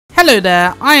Hello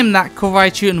there, I am that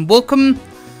Raichu and welcome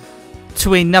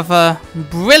to another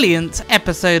brilliant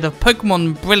episode of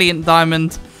Pokemon Brilliant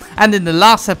Diamond. And in the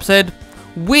last episode,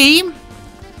 we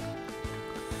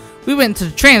went to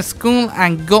the training school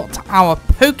and got our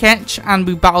Poketch and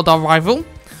we battled our rival.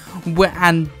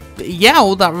 And yeah,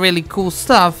 all that really cool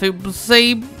stuff. It was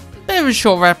a bit of a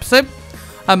shorter episode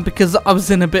because I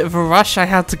was in a bit of a rush. I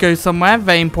had to go somewhere,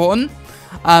 very important.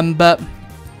 But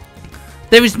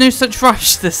there is no such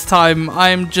rush this time. I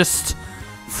am just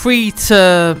free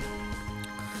to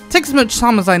take as much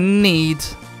time as I need.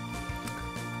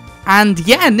 And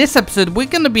yeah, in this episode, we're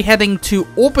going to be heading to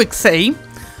Oreburgh City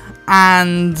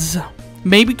and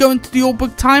maybe going to the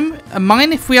Oreburgh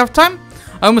mine if we have time.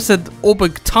 I almost said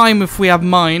Oreburgh time if we have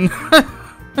mine.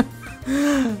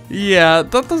 Yeah,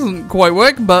 that doesn't quite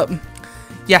work, but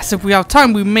yes, if we have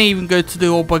time, we may even go to the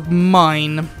Oreburgh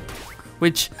mine,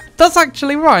 which does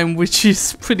actually rhyme, which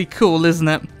is pretty cool, isn't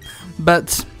it?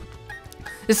 But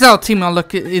this is our team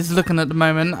is looking at the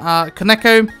moment.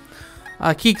 Kaneko,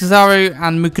 Kikuzaru,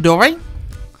 and Mukidori.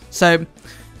 So,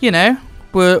 you know,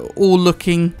 we're all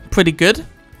looking pretty good,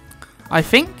 I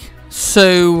think.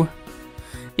 So,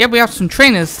 yeah, we have some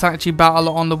trainers to actually battle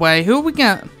on the way. Who are we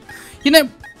going to... You know,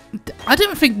 I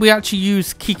don't think we actually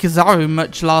used Kikuzaru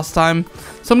much last time.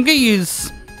 So I'm going to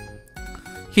use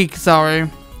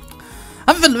Kikuzaru.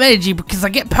 I'm full of energy because I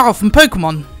get power from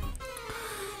Pokemon.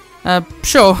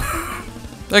 Sure.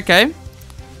 Okay.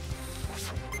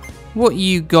 What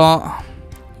you got?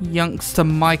 Youngster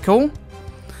Michael.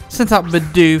 Sent out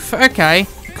Bidoof. Okay,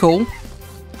 cool.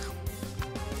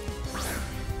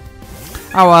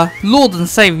 Our Lord and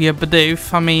Saviour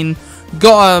Bidoof. I mean,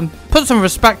 gotta put some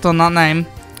respect on that name.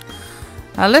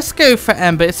 Let's go for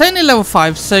Ember. It's only level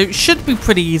 5, so it should be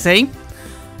pretty easy.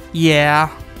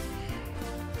 Yeah.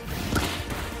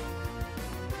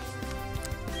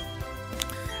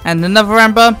 And another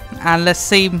Ember, and let's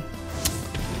see.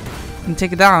 And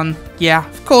take it down. Yeah,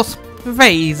 of course,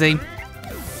 very easy.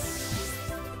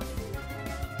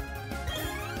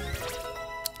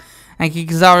 And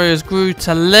Kikuzaru has grew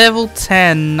to level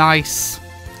 10. Nice.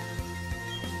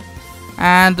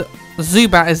 And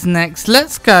Zubat is next.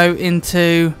 Let's go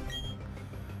into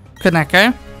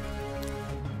Kaneko.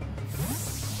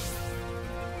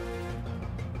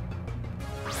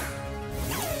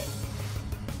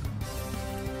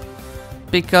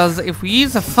 Because if we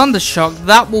use a Thunder Shock,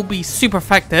 that will be super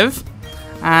effective.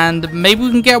 And maybe we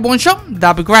can get one shot.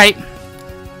 That'd be great.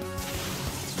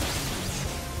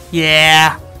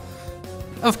 Yeah.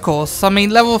 Of course. I mean,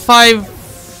 level 5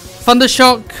 Thunder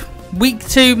Shock, week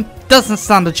 2, doesn't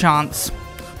stand a chance.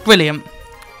 Brilliant.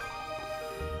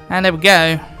 And there we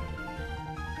go.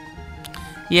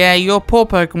 Yeah, your poor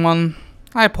Pokemon.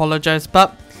 I apologize,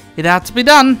 but it had to be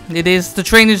done. It is the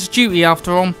trainer's duty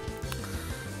after all.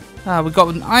 We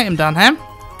got an item down here.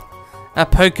 A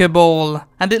Pokeball.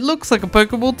 And it looks like a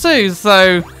Pokeball too,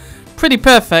 so pretty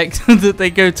perfect that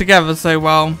they go together so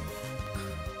well.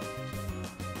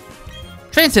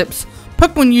 Training tips.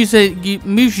 Pokemon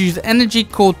moves use energy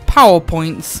called Power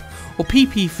Points, or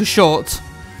PP for short.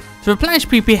 To replenish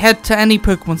PP, head to any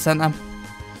Pokemon Center.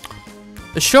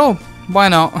 Sure, why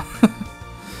not?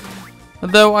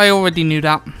 Though I already knew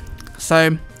that.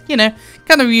 So, you know,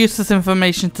 kind of use this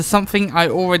information to something I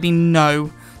already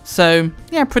know. So,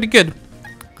 yeah, pretty good.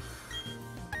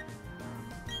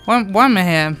 Why am I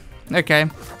here? Okay.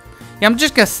 Yeah, I'm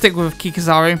just going to stick with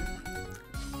Kikuzaru.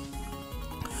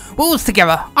 We're all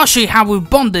together. I'll show you how we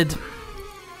bonded.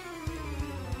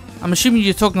 I'm assuming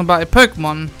you're talking about a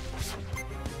Pokemon.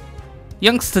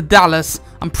 Youngster Dallas.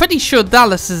 I'm pretty sure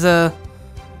Dallas is a...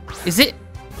 Is it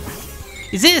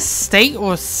a state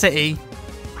or a city?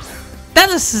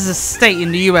 Dallas is a state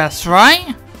in the US,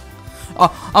 right?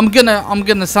 Oh, I'm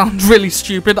gonna sound really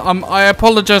stupid. I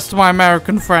apologize to my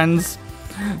American friends.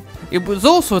 It was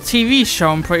also a TV show,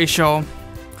 I'm pretty sure.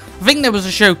 I think there was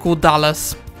a show called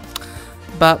Dallas.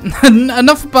 But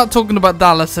enough about talking about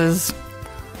Dallases.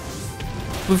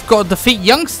 We've got to defeat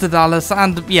Youngster Dallas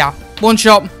and yeah, one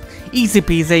shot, easy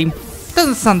peasy.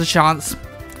 Doesn't stand a chance.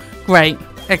 Great,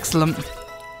 excellent.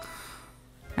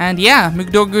 And yeah,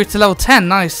 Mukidori grew to level 10,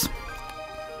 nice.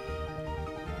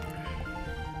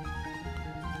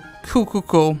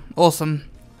 Cool, awesome.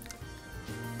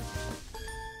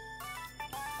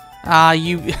 I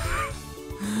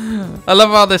love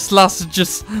how this lass is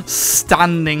just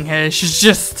standing here. She's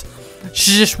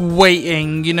just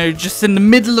waiting, you know, just in the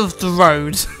middle of the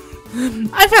road.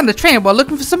 I found a trainer while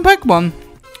looking for some Pokemon.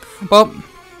 Well,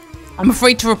 I'm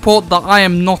afraid to report that I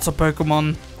am not a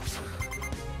Pokemon.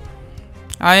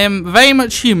 I am very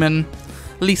much human.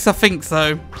 At least I think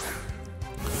so.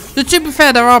 But to be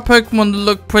fair, there are Pokemon that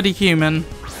look pretty human.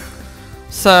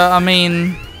 So, I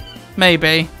mean,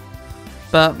 maybe.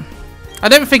 But I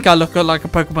don't think I look like a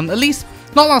Pokemon. At least,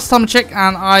 not last time I checked,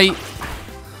 and I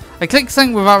clicked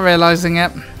something without realizing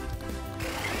it.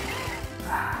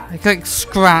 I clicked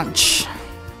scratch.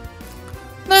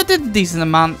 No, it did a decent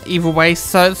amount either way,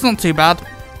 so it's not too bad.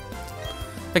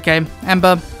 Okay,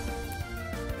 Ember.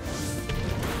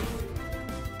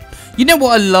 You know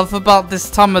what I love about this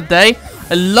time of day?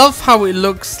 I love how it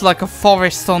looks like a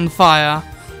forest on fire.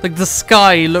 Like the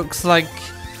sky looks like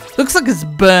it's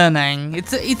burning.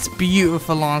 It's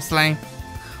beautiful, honestly.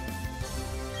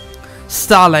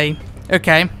 Starly.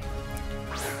 Okay.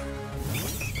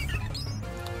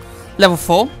 Level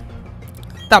 4.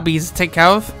 That'll be easy to take care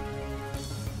of.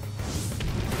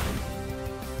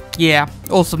 Yeah,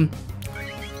 awesome.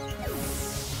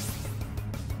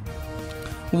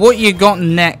 What you got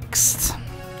next?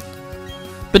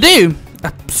 Badoo!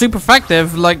 Super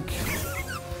effective, like...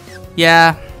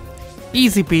 Yeah.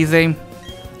 Easy peasy.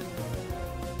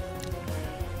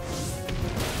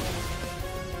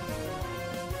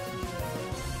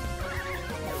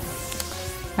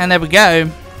 And there we go.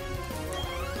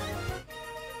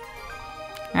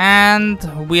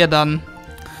 And we are done.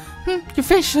 You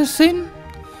fish so soon?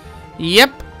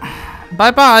 Yep.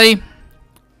 Bye-bye.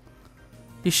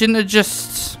 You shouldn't have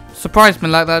just surprised me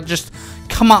like that. Just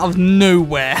come out of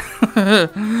nowhere.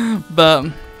 But,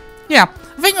 yeah.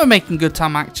 I think we're making good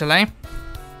time, actually.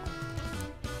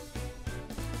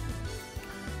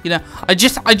 You know, I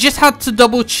just had to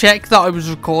double check that I was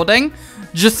recording.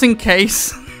 Just in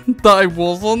case that I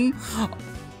wasn't.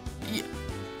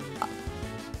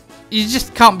 You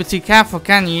just can't be too careful,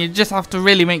 can you? You just have to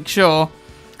really make sure.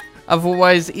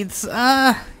 Otherwise,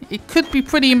 it could be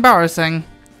pretty embarrassing.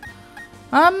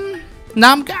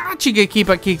 Now I'm actually gonna keep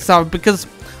at Kickstarter because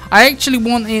I actually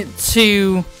want it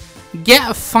to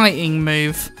get a fighting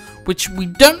move, which we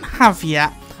don't have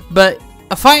yet. But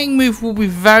a fighting move will be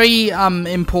very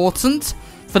important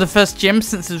for the first gym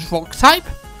since it's rock type.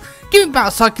 Give me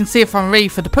back so I can see if I'm ready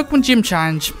for the Pokemon Gym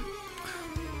Challenge.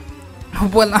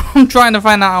 Well, I'm trying to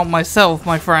find that out myself,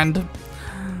 my friend.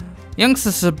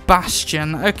 Youngster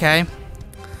Sebastian, okay.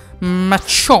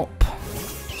 Machop.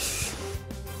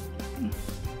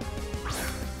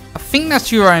 I think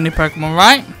that's your only Pokemon,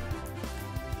 right?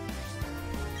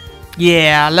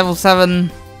 Yeah, level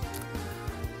 7.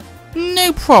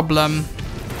 No problem.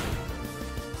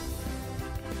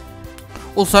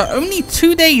 Also, only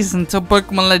 2 days until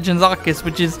Pokemon Legends Arceus,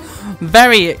 which is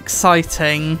very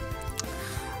exciting.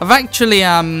 I've actually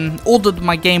ordered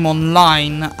my game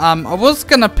online. I was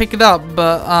gonna pick it up,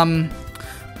 but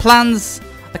plans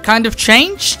are kind of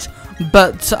changed.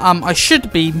 But I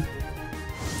should be.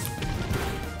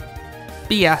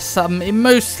 But yes, it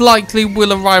most likely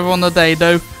will arrive on the day,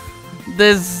 though.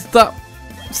 There's that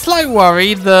slight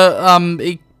worry that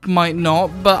it might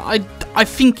not, but I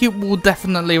think it will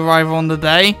definitely arrive on the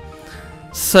day.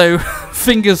 So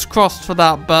fingers crossed for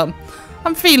that, but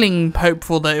I'm feeling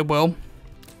hopeful that it will.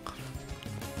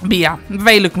 But yeah, I'm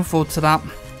very looking forward to that.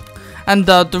 And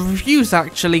the reviews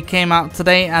actually came out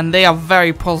today, and they are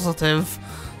very positive.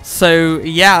 So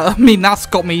yeah, I mean, that's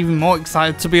got me even more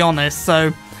excited, to be honest.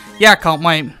 So yeah, I can't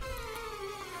wait.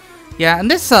 Yeah, and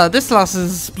this lass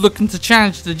is looking to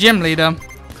challenge the gym leader.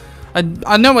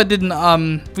 I know I didn't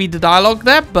read the dialogue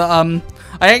there, but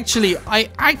I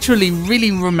actually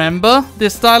really remember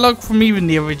this dialogue from even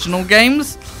the original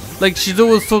games. Like, she's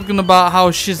always talking about how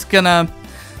she's gonna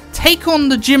take on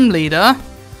the gym leader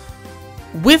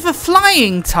with a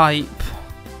flying type.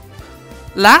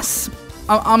 Lass,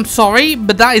 I'm sorry,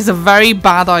 but that is a very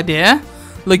bad idea.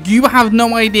 Like, you have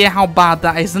no idea how bad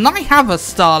that is. And I have a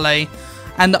Starly,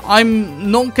 and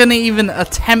I'm not gonna even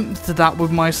attempt that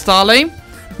with my Starly,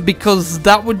 because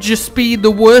that would just be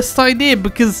the worst idea,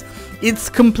 because it's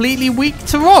completely weak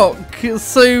to rock.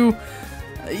 So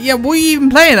yeah, what are you even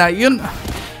playing at? You're in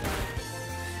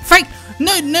fact,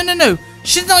 no.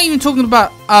 She's not even talking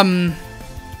about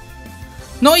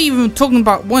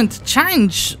wanting to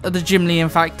challenge the gym leader. In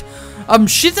fact,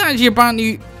 she's actually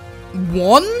apparently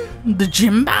won the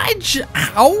gym badge.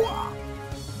 How?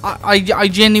 I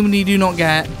genuinely do not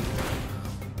get it.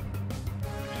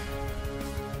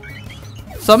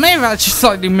 So I may have actually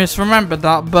slightly misremembered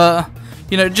that, but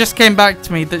you know, it just came back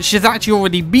to me that she's actually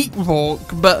already beat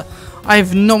Roark, but I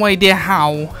have no idea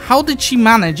how. How did she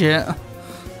manage it?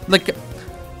 Like,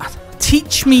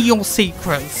 teach me your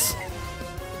secrets.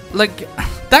 Like,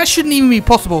 that shouldn't even be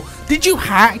possible. Did you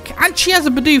hack? And she has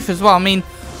a Bidoof as well. I mean,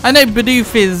 I know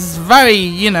Bidoof is very,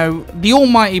 you know, the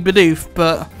almighty Bidoof,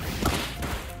 but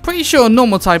pretty sure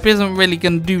normal type isn't really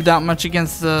going to do that much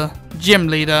against the gym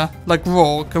leader, like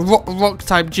Roark, a rock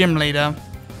type gym leader.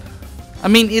 I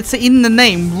mean, it's in the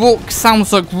name. Roark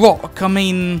sounds like rock. I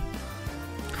mean,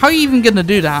 how are you even going to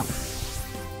do that?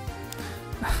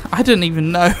 I don't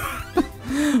even know.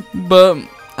 But,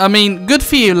 I mean, good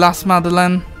for you, last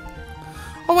Madeline.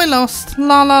 Oh, we lost.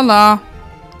 La la la.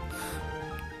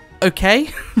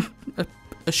 Okay.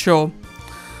 Sure.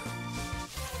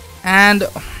 And,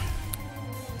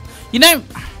 you know,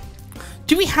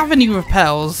 do we have any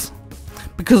repels?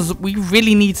 Because we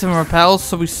really need some repels,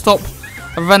 so we stop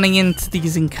running into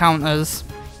these encounters.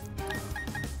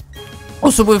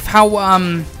 Also, with how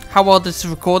well this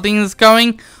recording is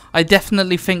going, I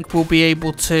definitely think we'll be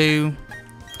able to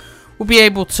do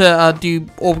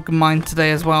Oreburgh Mine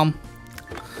today as well.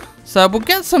 So we'll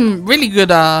get some really good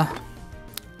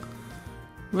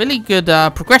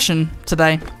progression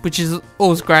today, which is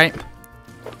always great.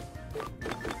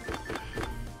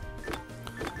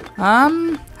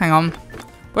 Hang on.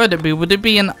 Where would it be? Would it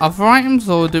be in other items,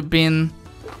 or would it be in...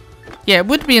 Yeah, it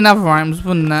would be in other items,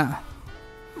 wouldn't it?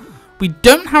 We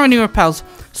don't have any repels,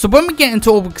 so when we get into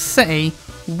Oreburgh City,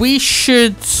 we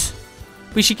should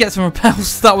get some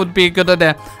repels. That would be a good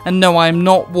idea. And no, I am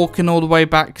not walking all the way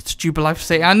back to Jubilife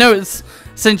City. I know it's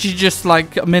essentially just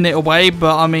like a minute away,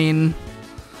 but I mean,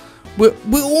 we're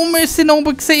almost in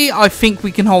Oreburgh City. I think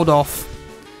we can hold off.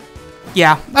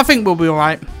 Yeah, I think we'll be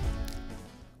alright.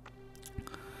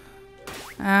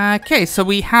 Okay, so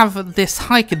we have this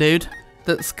hiker dude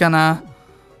that's gonna...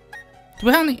 Do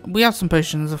we have any? We have some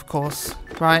potions, of course,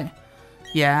 right?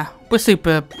 Yeah, we're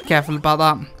super careful about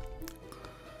that.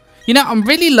 You know, I'm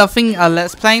really loving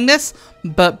Let's Playing this,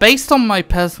 but based on my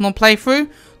personal playthrough,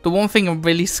 the one thing I'm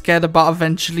really scared about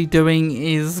eventually doing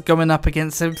is going up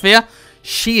against Cynthia.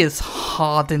 She is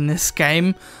hard in this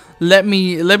game. Let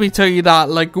me tell you that,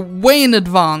 like, way in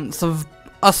advance of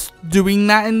us doing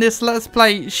that in this Let's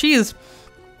Play. She is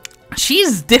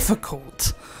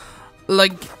difficult.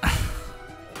 Like,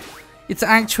 it's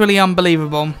actually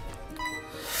unbelievable.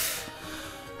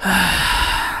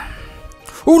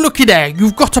 Oh, looky there,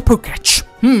 you've got a Poketch.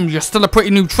 You're still a pretty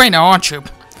new trainer, aren't you?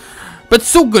 But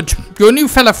so good, you're a new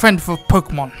fella friend for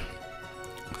Pokemon.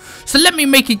 So let me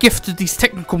make a gift of these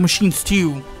technical machines to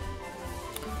you.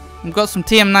 We've got some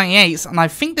TM98s, and I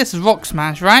think this is Rock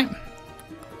Smash, right?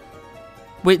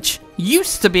 Which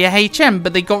used to be a HM,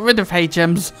 but they got rid of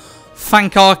HMs.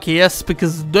 Thank Arceus,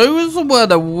 because those were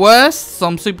the worst. So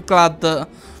I'm super glad that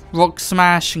Rock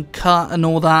Smash and Cut and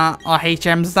all that are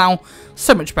HMs now.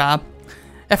 So much better.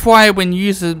 FYI, when you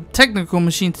use a technical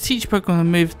machine to teach Pokemon a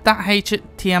move, that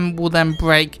TM will then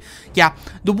break. Yeah,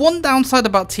 the one downside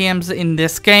about TMs in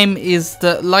this game is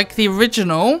that, like the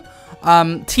original,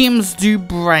 TMs do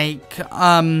break.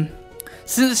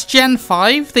 Since Gen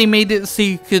 5, they made it so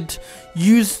you could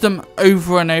use them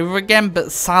over and over again,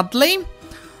 but sadly,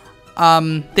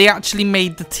 they actually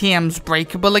made the TMs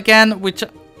breakable again, which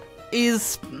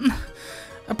is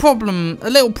a problem, a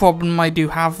little problem I do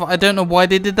have. I don't know why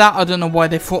they did that. I don't know why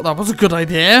they thought that was a good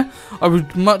idea. I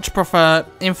would much prefer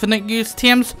infinite use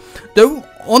TMs. Though,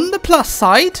 on the plus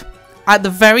side, at the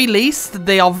very least,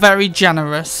 they are very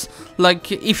generous. Like,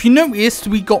 if you noticed,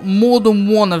 we got more than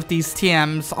one of these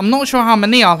TMs. I'm not sure how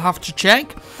many, I'll have to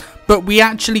check. But we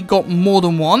actually got more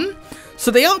than one. So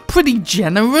they are pretty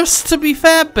generous, to be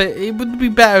fair. But it would be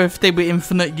better if they were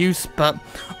infinite use. But,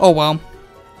 oh well.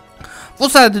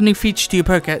 Also added a new feature to your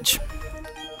Poketch.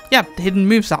 Yeah, the hidden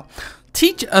moves out.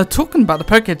 Talking about the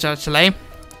Poketch actually.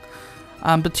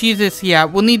 But to use this, yeah,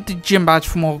 we'll need the gym badge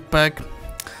from Oreburgh.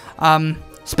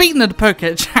 Speaking of the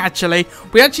Poketch, actually,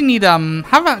 we actually need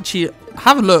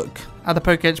have a look at the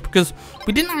Poketch, because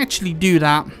we didn't actually do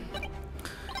that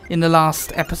in the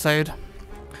last episode.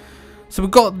 So we've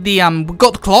got the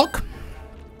clock.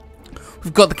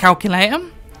 We've got the calculator.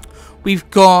 We've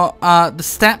got the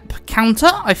step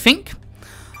counter, I think.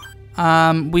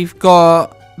 We've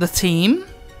got the team,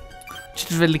 which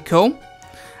is really cool.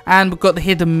 And we've got the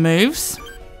hidden moves.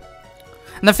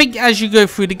 And I think as you go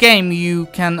through the game, you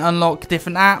can unlock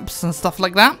different apps and stuff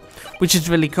like that, which is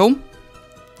really cool.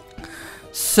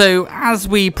 So as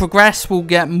we progress, we'll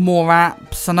get more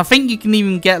apps. And I think you can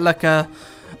even get like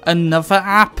another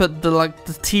app at the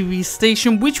TV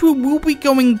station, which we will be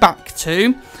going back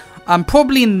to.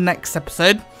 Probably in the next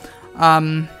episode.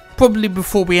 Probably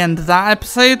before we end that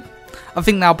episode. I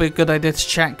think that'll be a good idea to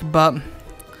check, but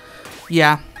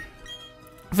yeah.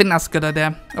 I think that's a good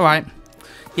idea. Alright.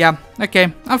 Yeah,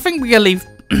 okay. I think we're gonna leave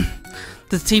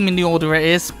the team in the order it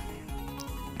is.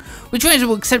 Which trainers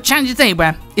will accept challenges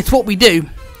anywhere. It's what we do.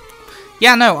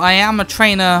 Yeah, no, I am a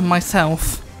trainer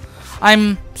myself.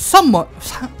 I'm somewhat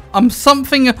I'm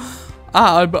something.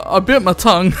 I bit my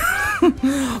tongue.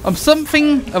 I'm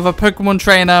something of a Pokemon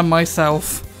trainer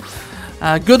myself.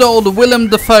 Good old Willem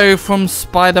Dafoe from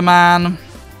Spider-Man,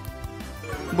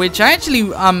 which I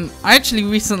actually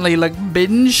recently like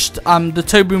binged the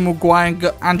Tobey Maguire and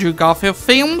Andrew Garfield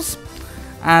films,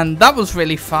 and that was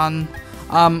really fun.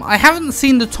 I haven't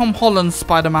seen the Tom Holland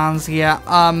Spider-Mans yet.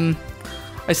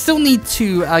 I still need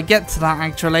to get to that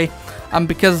actually,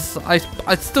 because I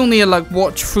still need to like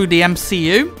watch through the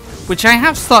MCU, which I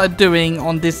have started doing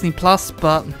on Disney Plus,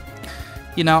 but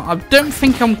you know, I don't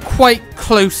think I'm quite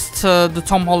close to the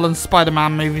Tom Holland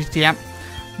Spider-Man movies yet,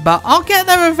 but I'll get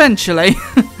there eventually.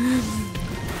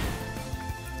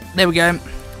 There we go.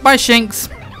 Bye, Shinx.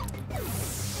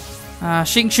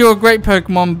 Shinx, you're a great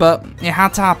Pokemon, but it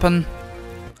had to happen.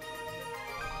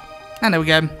 And there we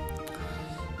go.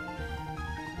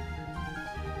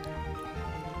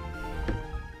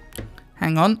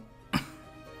 Hang on.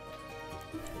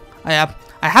 I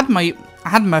had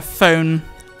my phone.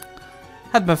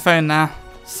 Had my phone there,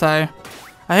 so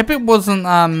I hope it wasn't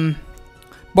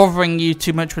bothering you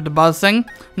too much with the buzzing.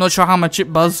 Not sure how much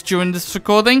it buzzed during this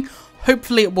recording.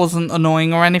 Hopefully it wasn't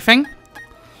annoying or anything.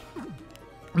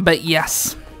 But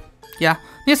yes, yeah.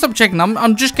 Need to stop checking.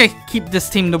 I'm just gonna keep this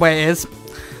team the way it is.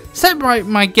 Celebrate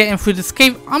my getting through this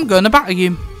cave. I'm going to battle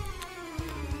you.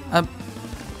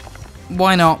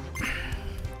 Why not?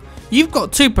 You've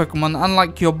got 2 Pokemon,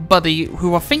 unlike your buddy,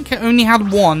 who I think only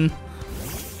had 1.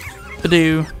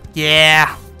 Badoo.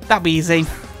 Yeah, that'd be easy.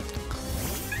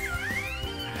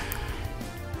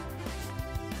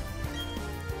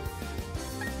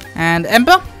 And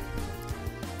Ember.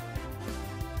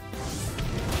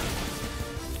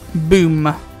 Boom.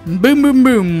 Boom, boom,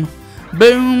 boom.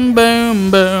 Boom,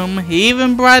 boom, boom.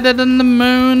 Even brighter than the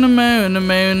moon, the moon, the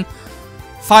moon.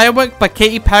 Firework by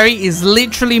Katy Perry is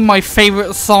literally my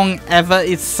favorite song ever.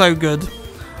 It's so good.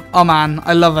 Oh man,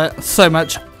 I love it so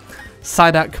much.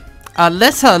 Psyduck.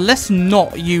 Let's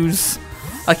not use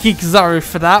a Kizaru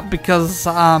for that, because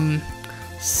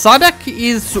Psyduck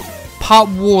is part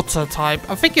water type.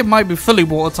 I think it might be fully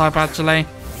water type actually.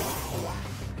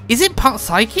 Is it part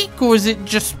psychic or is it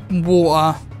just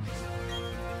water?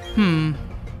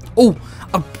 Oh,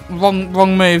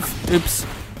 wrong move. Oops.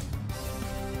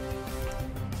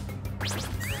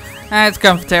 It's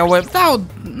going for Tail Whip. That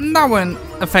won't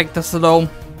affect us at all.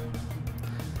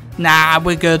 Nah,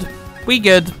 we're good. We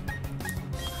good.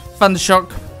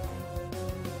 Thundershock.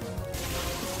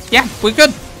 Yeah, we're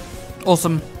good.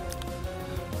 Awesome.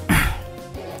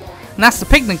 And that's the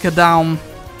Picnicker down.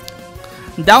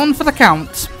 Down for the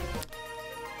count.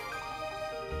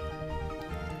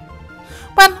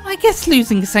 Well, I guess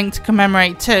losing is something to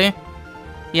commemorate too.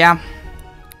 Yeah.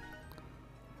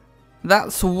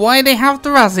 That's why they have the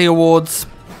Razzie Awards.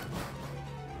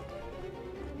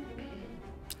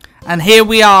 And here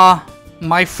we are,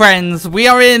 my friends. We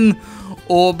are in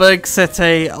Oreburgh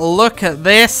City. Look at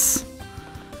this.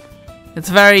 It's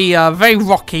very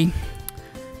rocky.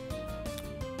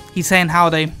 He's saying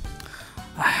howdy.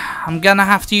 I'm gonna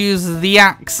have to use the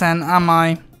accent, am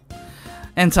I?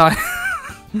 Ain't I?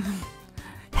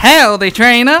 Howdy,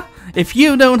 trainer. If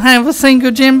you don't have a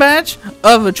single gym badge,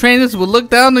 other trainers will look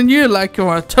down on you like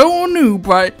you're a total noob,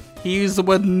 right? He used the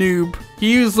word noob.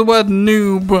 He used the word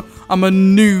noob. I'm a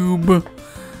noob.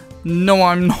 No,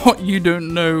 I'm not. You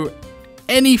don't know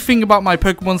anything about my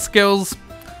Pokemon skills.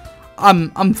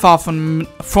 I'm far from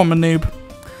a noob.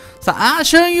 So I'll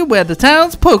show you where the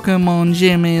town's Pokemon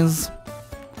gym is.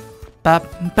 Bap,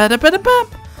 bada, bada, bap.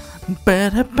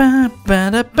 Bada, bap,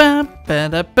 bada, bap,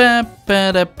 bada, bap,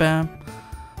 bada, bap.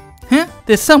 Huh?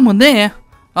 There's someone there.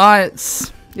 Ah,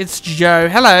 it's Joe.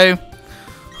 Hello.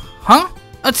 Huh?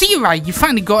 Oh, so you're right. You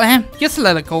finally got him. Yes,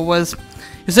 Lelical was.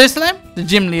 Is this him? The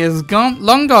gym leader's gone.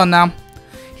 Long gone now.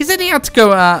 He said he had to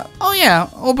go, oh yeah,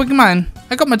 Oreburgh mine.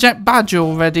 I got my jet badge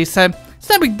already, so it's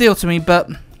no big deal to me, but...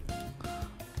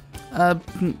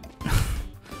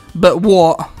 but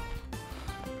what?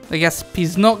 I guess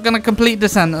he's not gonna complete the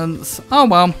sentence. Oh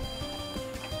well.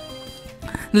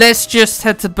 Let's just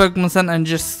head to the Pokemon Center and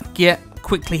just get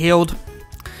quickly healed.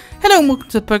 Hello and welcome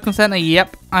to the Pokemon Center.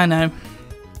 Yep, I know.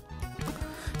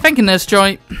 Thank you,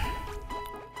 NurseJoe.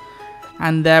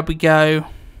 And there we go.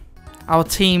 Our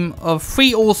team of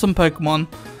 3 awesome Pokemon.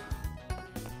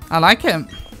 I like it.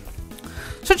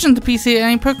 Switching to PC at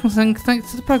any Pokemon Center connected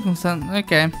to the Pokemon Center.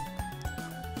 Okay.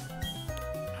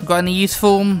 Got any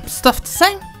useful stuff to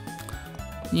say?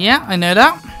 Yeah, I know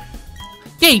that.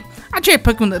 Yay! I trade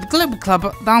Pokemon at the Global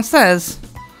Club downstairs.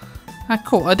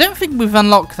 Cool. I don't think we've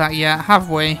unlocked that yet, have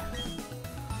we?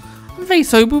 I'm very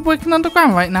sorry, we're working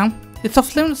underground right now. It's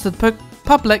off limits to the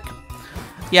public.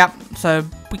 Yep, so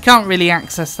we can't really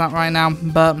access that right now,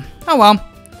 but oh well.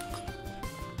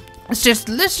 Let's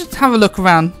just have a look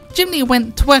around. Jimmy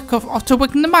went to work off to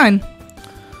work in the mine.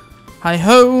 Hi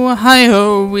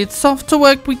ho, it's off to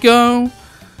work we go.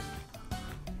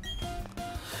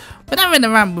 When I run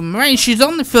around with my rain shoes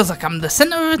on, it feels like I'm the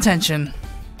center of attention.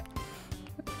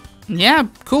 Yeah,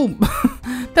 cool.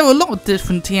 There were a lot of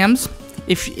different TMs.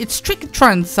 It's tricky to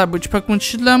try and decide which Pokemon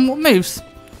should learn what moves.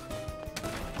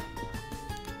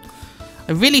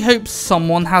 I really hope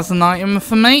someone has an item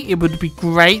for me. It would be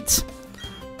great.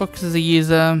 Because as a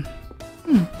user...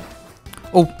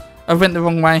 Oh, I went the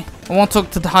wrong way. I want to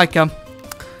talk to the hiker.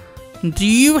 Do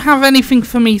you have anything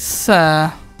for me,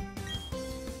 sir?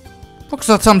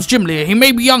 Rockstar Tom's gym leader. He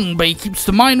may be young, but he keeps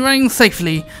the mine running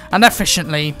safely and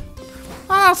efficiently.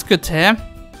 Oh, that's good to hear.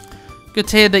 Good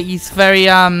to hear that he's very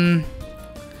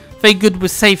good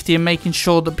with safety and making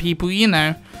sure that people, you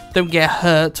know, don't get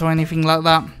hurt or anything like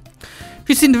that. If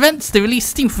you've seen the vents, they release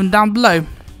steam from down below.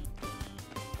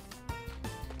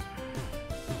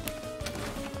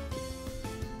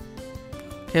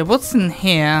 Okay, what's in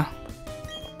here?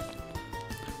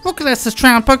 Rocket lets us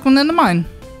try out Pokemon in the mine.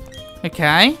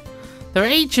 Okay. There are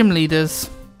 8 gym leaders.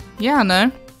 Yeah, I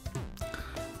know.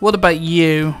 What about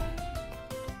you?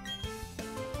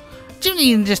 Gym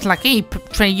leader just like any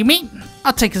trainer you meet.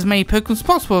 I'll take as many Pokemon as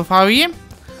possible if I were you.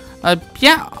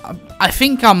 Yeah, I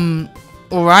think I'm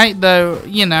alright though,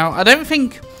 you know, I don't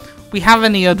think we have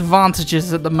any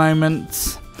advantages at the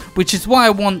moment. Which is why I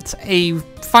want a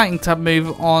fighting type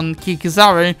move on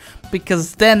Kikazaru,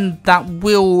 because then that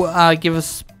will give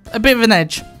us a bit of an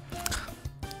edge.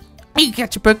 You can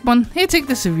catch a Pokemon. Here, take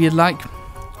this if you'd like.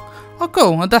 Oh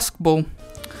cool, a Dusk Ball.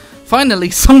 Finally,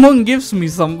 someone gives me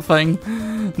something.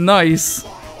 Nice.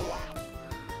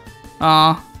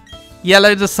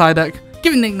 Yellow the Psyduck.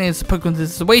 Giving nicknames to Pokemon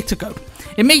is the way to go.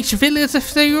 It makes you feel as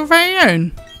if they're your very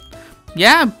own.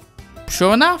 Yeah,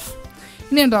 sure enough.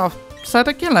 You named our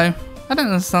Psyduck Yellow. I don't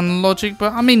understand the logic,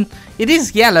 but I mean, it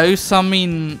is yellow, so I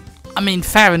mean,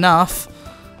 fair enough.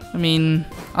 I mean,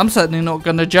 I'm certainly not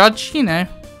gonna judge, you know.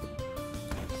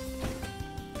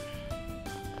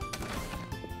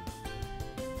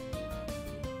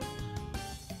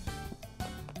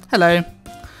 Hello.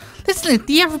 Listen,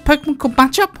 do you have a Pokemon called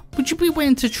Matchup? Would you be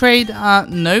willing to trade?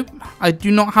 Nope. I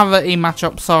do not have a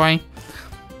matchup, sorry.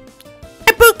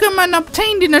 A Pokemon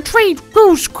obtained in a trade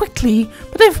grows quickly,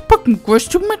 but if a Pokemon grows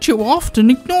too much, it will often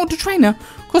ignore the trainer.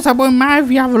 Of course, that won't matter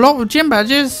if you have a lot of gym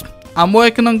badges. I'm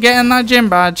working on getting that gym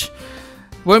badge.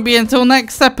 Won't be until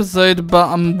next episode, but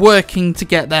I'm working to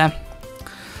get there.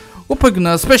 What Pokemon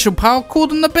has a special power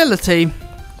called an ability?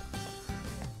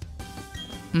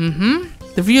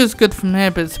 The view is good from here,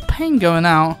 but it's a pain going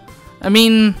out. I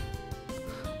mean,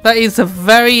 that is a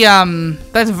very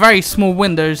that's a very small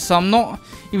window, so I'm not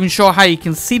even sure how you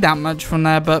can see that much from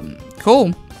there, but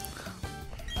cool.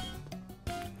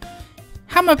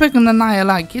 How my Pokemon and I are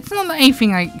like, it's not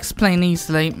anything I explain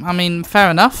easily. I mean,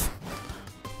 fair enough.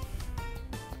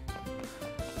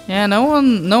 Yeah, no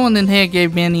one in here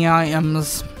gave me any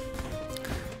items.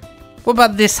 What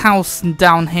about this house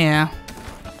down here?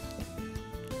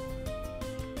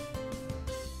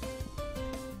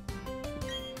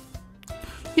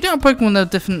 You don't have Pokemon of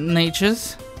different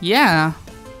natures. Yeah.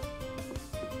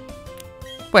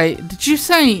 Wait, did you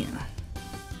say...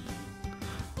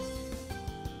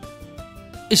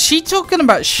 Is she talking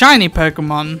about shiny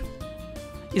Pokemon?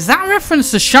 Is that a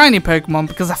reference to shiny Pokemon?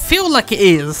 Because I feel like it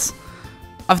is.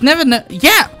 I've never known...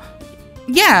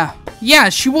 Yeah,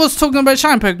 she was talking about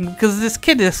shiny Pokemon because this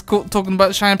kid is talking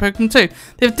about shiny Pokemon too.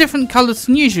 They have different colours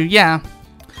than usual, yeah.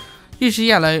 Usually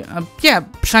yellow. Yeah,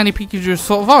 shiny Pikachu is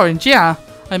sort of orange, yeah.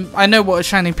 I know what a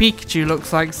shiny Pikachu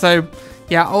looks like, so...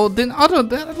 Yeah, I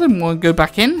didn't want to go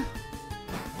back in.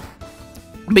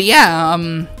 But yeah,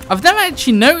 I've never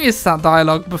actually noticed that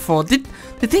dialogue before. Did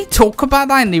they talk about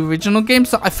that in the original game?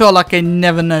 So I feel like I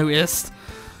never noticed.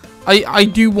 I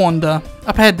do wonder.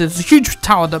 Up ahead, there's a huge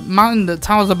tower, mountain that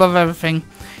towers above everything.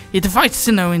 It divides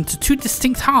Sinnoh into 2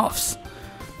 distinct halves.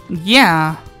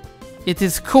 Yeah, it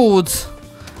is called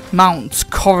Mount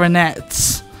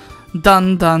Coronet.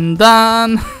 Dun dun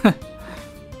dun.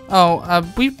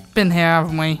 Oh, we've been here,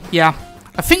 haven't we? Yeah.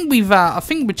 I think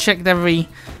we checked every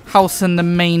house in the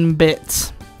main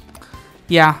bit.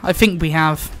 Yeah, I think we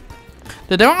have.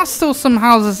 Though there are still some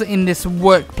houses in this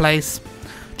workplace.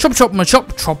 Chop chop my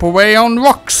chop, chop away on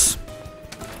rocks.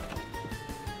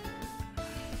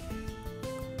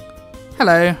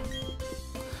 Hello.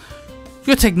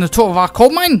 You're taking a tour of our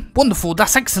coal mine? Wonderful,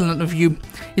 that's excellent of you.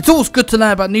 It's always good to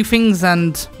learn about new things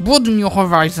and broaden your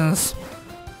horizons.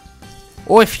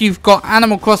 Or if you've got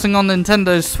Animal Crossing on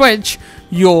Nintendo Switch,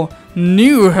 you're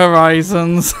New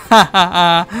horizons.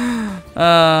 That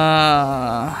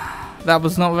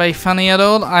was not very funny at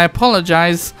all. I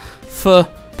apologize for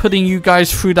putting you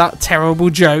guys through that terrible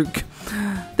joke.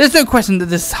 There's no question that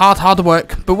this is hard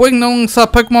work, but working alongside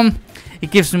Pokemon,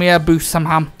 it gives me a boost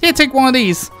somehow. Here, take one of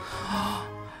these.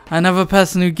 Another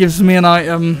person who gives me an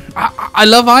item. I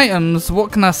love items,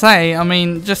 what can I say? I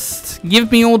mean, just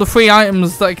give me all the free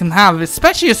items that I can have,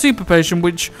 especially a super potion,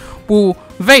 which will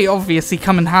very obviously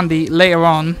come in handy later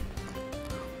on.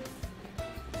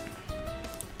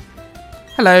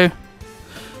 Hello.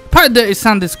 Part of dirty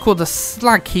sand is called a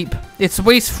slag heap. It's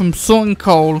waste from sorting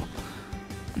coal.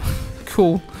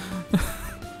 Cool.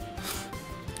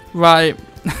 Right.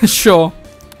 Sure.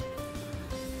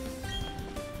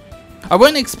 I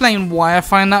won't explain why I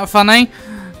find that funny.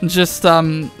 Just,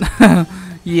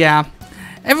 yeah.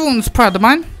 Everyone's proud of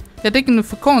mine. They're digging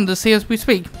for corn to see as we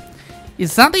speak.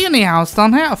 Is that the only house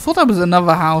down here? I thought that was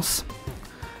another house.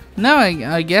 No,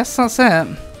 I guess that's it.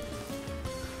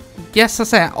 Yes,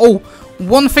 that's it. Oh,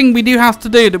 one thing we do have to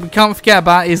do that we can't forget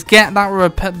about is get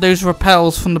that those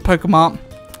repels from the Pokemon.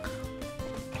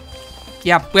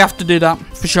 Yeah, we have to do that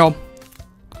for sure.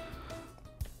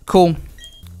 Cool.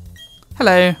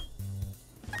 Hello.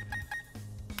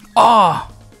 Oh,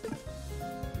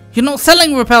 you're not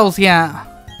selling repels yet.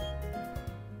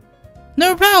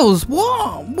 No repels.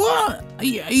 What? What? Are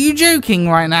you joking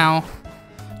right now?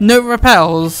 No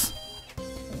repels.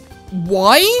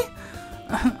 Why?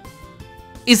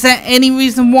 Is there any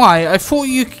reason why? I thought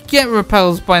you could get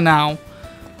repels by now.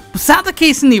 Was that the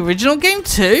case in the original game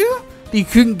too? You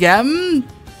couldn't get them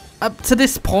up to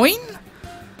this point?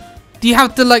 Do you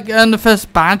have to like earn the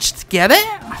first badge to get it?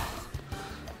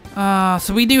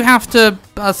 So we do have to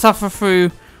suffer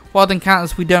through wild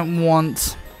encounters we don't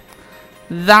want.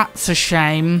 That's a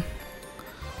shame.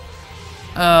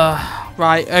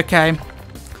 Right, okay.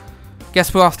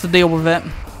 Guess we'll have to deal with it.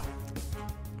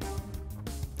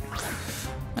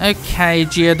 Okay,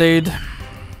 Geodude.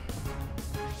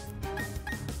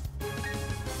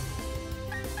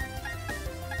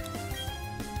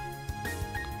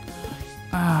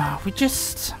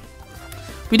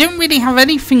 We don't really have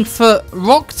anything for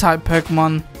rock-type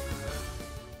Pokemon.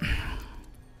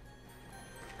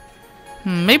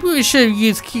 Maybe we should have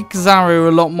used Kikazaru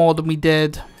a lot more than we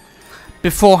did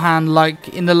beforehand, like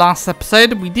in the last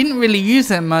episode. We didn't really use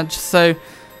it much, so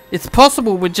it's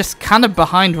possible we're just kind of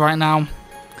behind right now.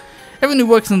 Everyone who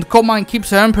works in the coal mine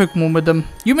keeps their own Pokemon with them.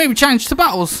 You may be challenged to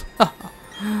battles.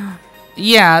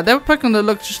 Yeah, there were Pokemon that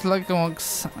look just like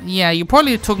rocks. Yeah, you're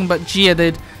probably talking about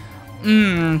Geodude.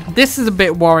 This is a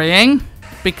bit worrying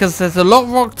because there's a lot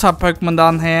of rock type Pokemon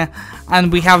down here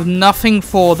and we have nothing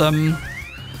for them.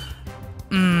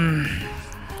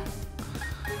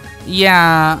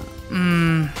 Yeah,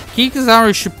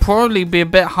 Kikazaru should probably be a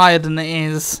bit higher than it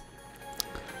is.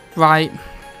 Right.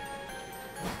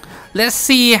 Let's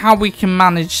see how we can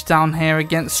manage down here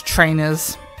against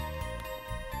trainers.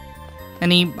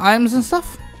 Any items and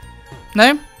stuff?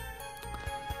 No?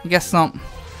 I guess not.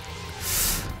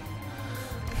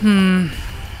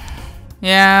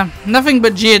 Yeah, nothing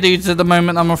but Geodudes at the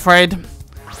moment, I'm afraid.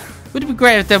 Would it be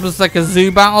great if there was like a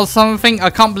Zubat or something? I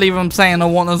can't believe I'm saying I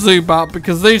want a Zubat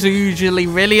because those are usually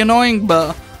really annoying,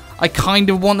 but I kind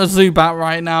of want a Zubat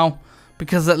right now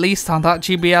because at least I'd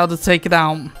actually be able to take it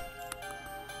out.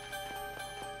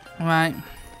 Right,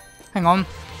 hang on.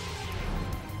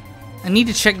 I need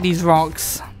to check these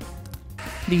rocks.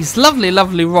 These lovely,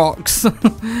 lovely rocks.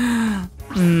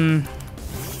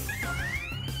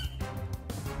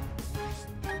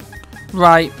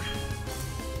 Right.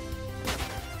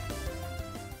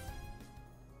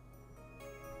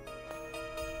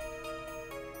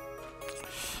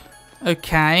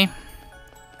 Okay.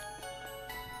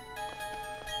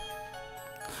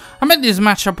 I met this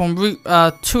matchup on Route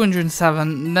 207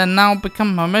 and then now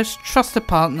become my most trusted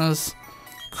partners.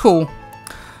 Cool.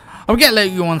 I'll get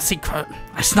let you on secret.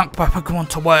 I snuck my Pokemon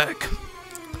to work.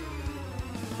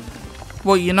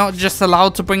 Well, you're not just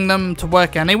allowed to bring them to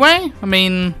work anyway? I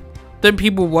mean, don't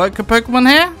people work a Pokemon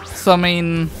here? So, I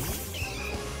mean,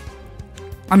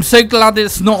 I'm so glad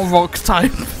it's not a rock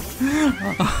type.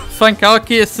 Thank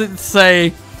Arceus, it's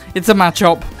a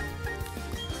matchup.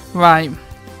 Right.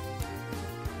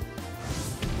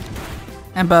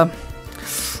 Ember.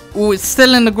 Oh, it's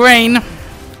still in the grain.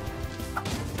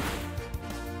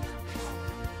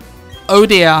 Oh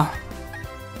dear.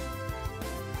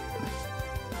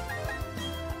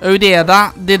 Oh dear,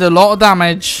 that did a lot of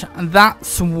damage.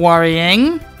 That's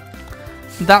worrying.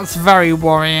 That's very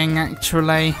worrying,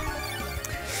 actually.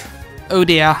 Oh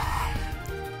dear.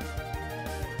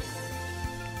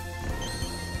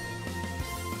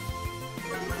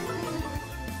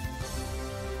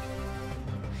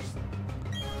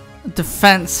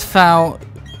 Defense fell.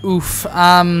 Oof.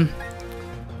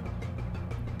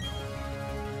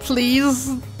 Please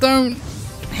don't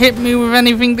hit me with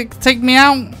anything that could take me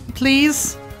out.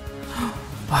 Please.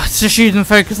 Oh, it's just using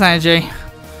focus energy.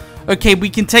 Okay,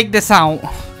 we can take this out.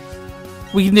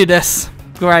 We can do this.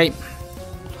 Great.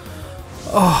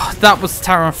 Oh, that was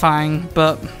terrifying,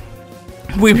 but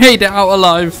we made it out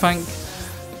alive.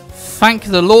 Thank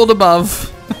the Lord above.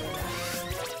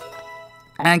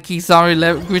 And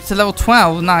Kizaru grew to level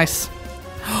 12. Nice.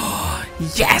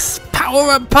 Yes! Power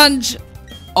up punch!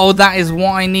 Oh, that is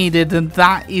what I needed, and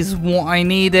that is what I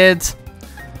needed.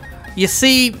 You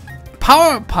see,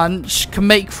 power up punch can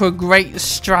make for a great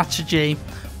strategy,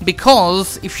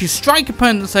 because if you strike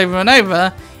opponents over and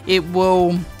over, it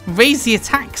will raise the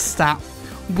attack stat,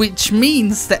 which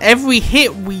means that every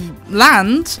hit we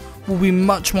land will be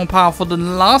much more powerful than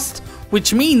the last,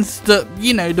 which means that,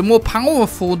 you know, the more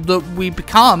powerful that we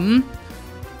become,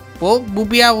 well, we'll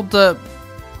be able to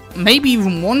maybe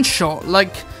even one shot.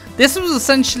 Like, this was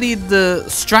essentially the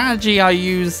strategy I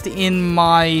used in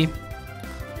my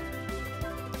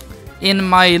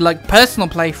like personal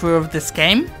playthrough of this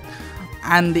game,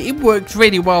 and it worked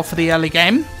really well for the early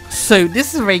game. So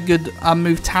this is a very good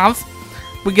move to have.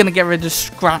 We're gonna get rid of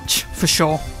Scratch for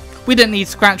sure. We don't need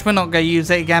Scratch, we're not gonna use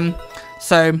it again.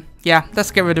 So yeah,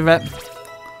 let's get rid of it.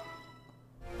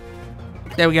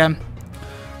 There we go.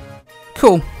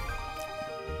 Cool.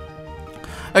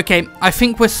 Okay, I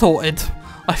think we're sorted.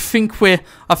 I think we're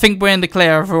in the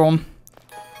clear, everyone.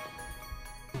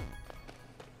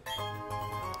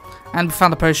 And we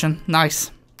found a potion.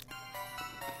 Nice.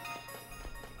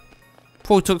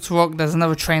 Before we took to Roark, there's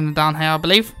another trainer down here, I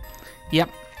believe. Yep.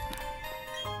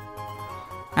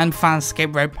 And found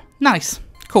escape rope. Nice.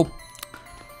 Cool.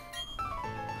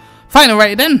 Final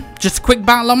rated then. Just a quick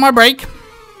battle on my break.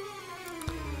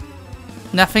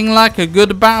 Nothing like a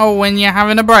good battle when you're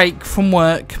having a break from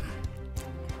work.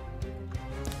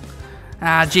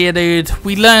 Ah, Geodude.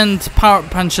 We learned Power Up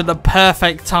Punch at the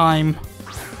perfect time.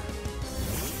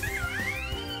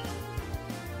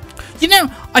 You know,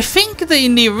 I think that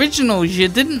in the originals you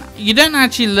don't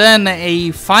actually learn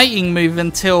a fighting move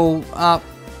until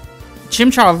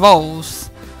Chimchar evolves.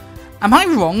 Am I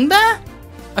wrong there?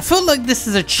 I feel like this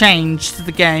is a change to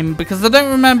the game because I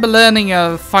don't remember learning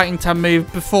a fighting type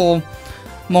move before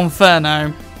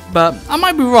Monferno, but I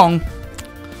might be wrong.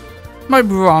 Might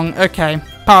be wrong. Okay,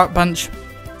 Power Up Punch.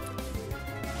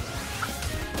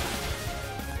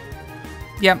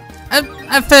 Yep.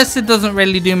 At first it doesn't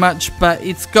really do much, but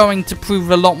it's going to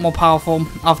prove a lot more powerful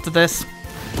after this.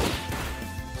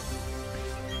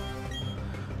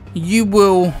 You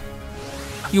will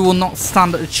not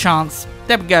stand a chance.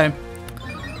 There we go.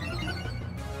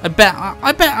 I bet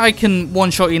I can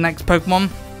one-shot your next Pokemon.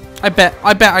 I bet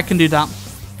I can do that.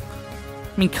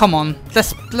 I mean, come on.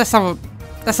 Let's have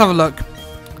a look.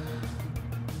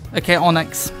 Okay,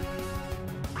 Onyx.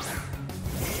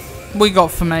 What you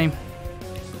got for me?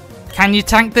 Can you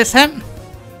tank this hit?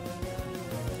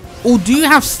 Oh, do you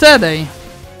have Sturdy?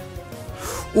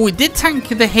 Oh, it did tank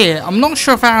the hit. I'm not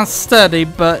sure if it has Sturdy,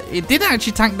 but it did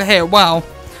actually tank the hit. Wow.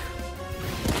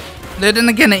 Then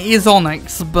again, it is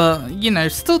Onyx, but, you know,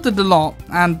 still did a lot.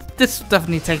 And this will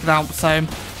definitely take it out, so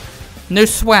no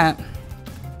sweat.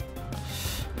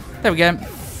 There we go.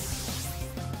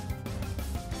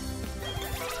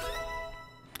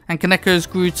 And Kaneko's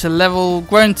grown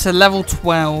to level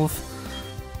 12.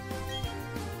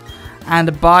 And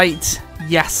a bite.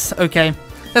 Yes, okay.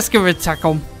 Let's give it a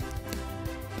tackle.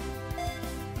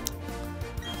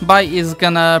 Bite is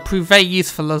gonna prove very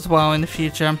useful as well in the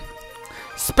future.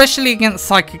 Especially against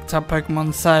Psychic type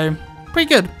Pokemon, so pretty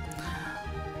good.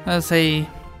 Let's see.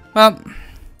 Well,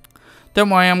 don't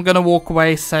worry, I'm gonna walk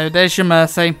away, so there's your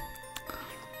mercy.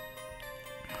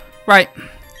 Right.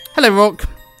 Hello, Roark.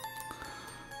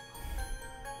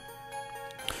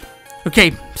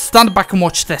 Okay, stand back and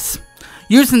watch this.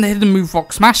 Using the hidden move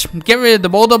Rock Smash, get rid of the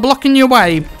boulder blocking your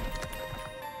way.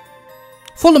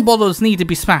 Fallen boulders need to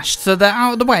be smashed, so they're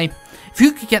out of the way. If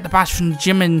you could get the badge from the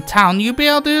gym in town, you'd be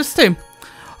able to do this too.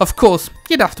 Of course,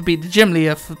 you'd have to be the gym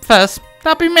leader first.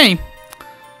 That'd be me.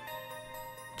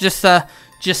 Just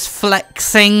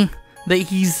flexing that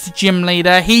he's the gym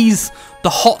leader. He's the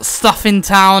hot stuff in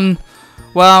town.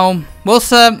 Well,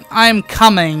 sir, I am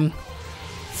coming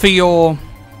for your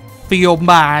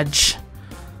badge.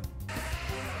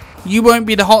 You won't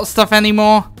be the hot stuff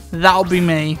anymore. That'll be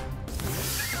me.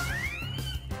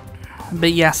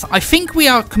 But yes, I think we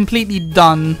are completely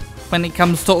done when it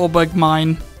comes to Oreburgh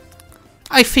Mine.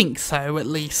 I think so, at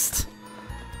least.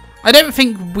 I don't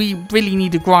think we really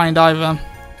need to grind either.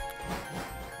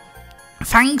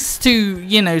 thanks to,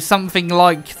 you know, something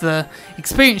like the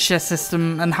experience share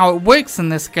system and how it works in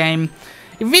this game,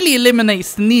 it really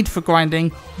eliminates the need for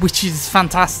grinding, which is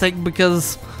fantastic,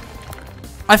 because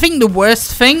I think the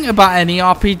worst thing about any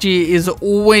RPG is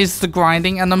always the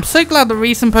grinding, and I'm so glad the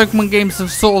recent Pokemon games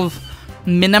have sort of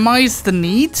minimized the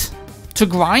need to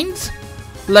grind.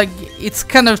 Like, it's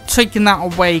kind of taken that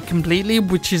away completely,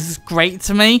 which is great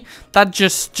to me. That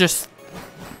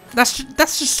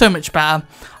that's just so much better.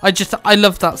 I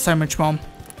love that so much more.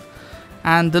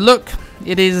 And look,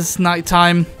 it is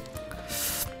nighttime.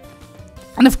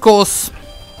 And of course,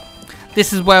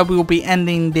 this is where we will be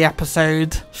ending the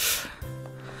episode.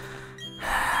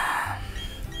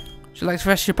 Would you like to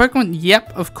rest your Pokemon?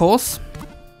 Yep, of course.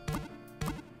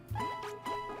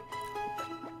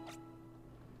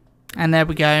 And there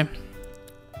we go.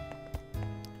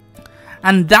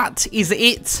 And that is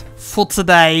it for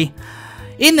today.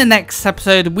 In the next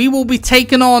episode, we will be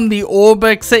taking on the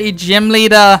Oreburgh City Gym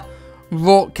Leader,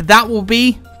 Roark. That will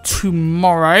be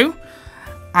tomorrow.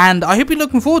 And I hope you're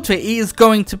looking forward to it. It is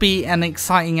going to be an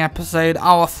exciting episode.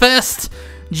 Our first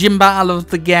gym battle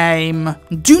of the game.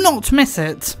 Do not miss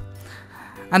it.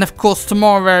 And of course,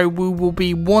 tomorrow we will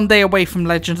be one day away from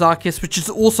Legends Arceus, which is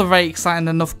also very exciting.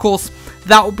 And of course,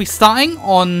 that will be starting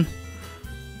on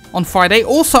Friday.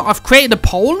 Also, I've created a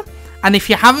poll, and if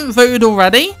you haven't voted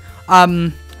already,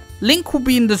 link will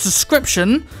be in the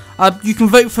description. You can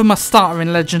vote for my starter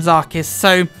in Legends Arceus,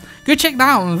 so go check that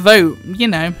out and vote. You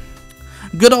know,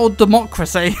 good old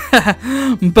democracy.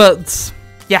 But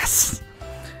yes,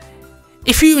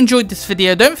 if you enjoyed this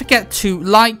video, don't forget to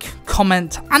like,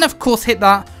 comment, and of course hit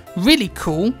that really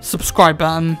cool subscribe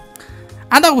button.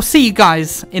 And I will see you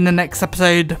guys in the next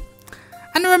episode.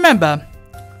 And remember,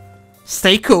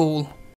 stay cool.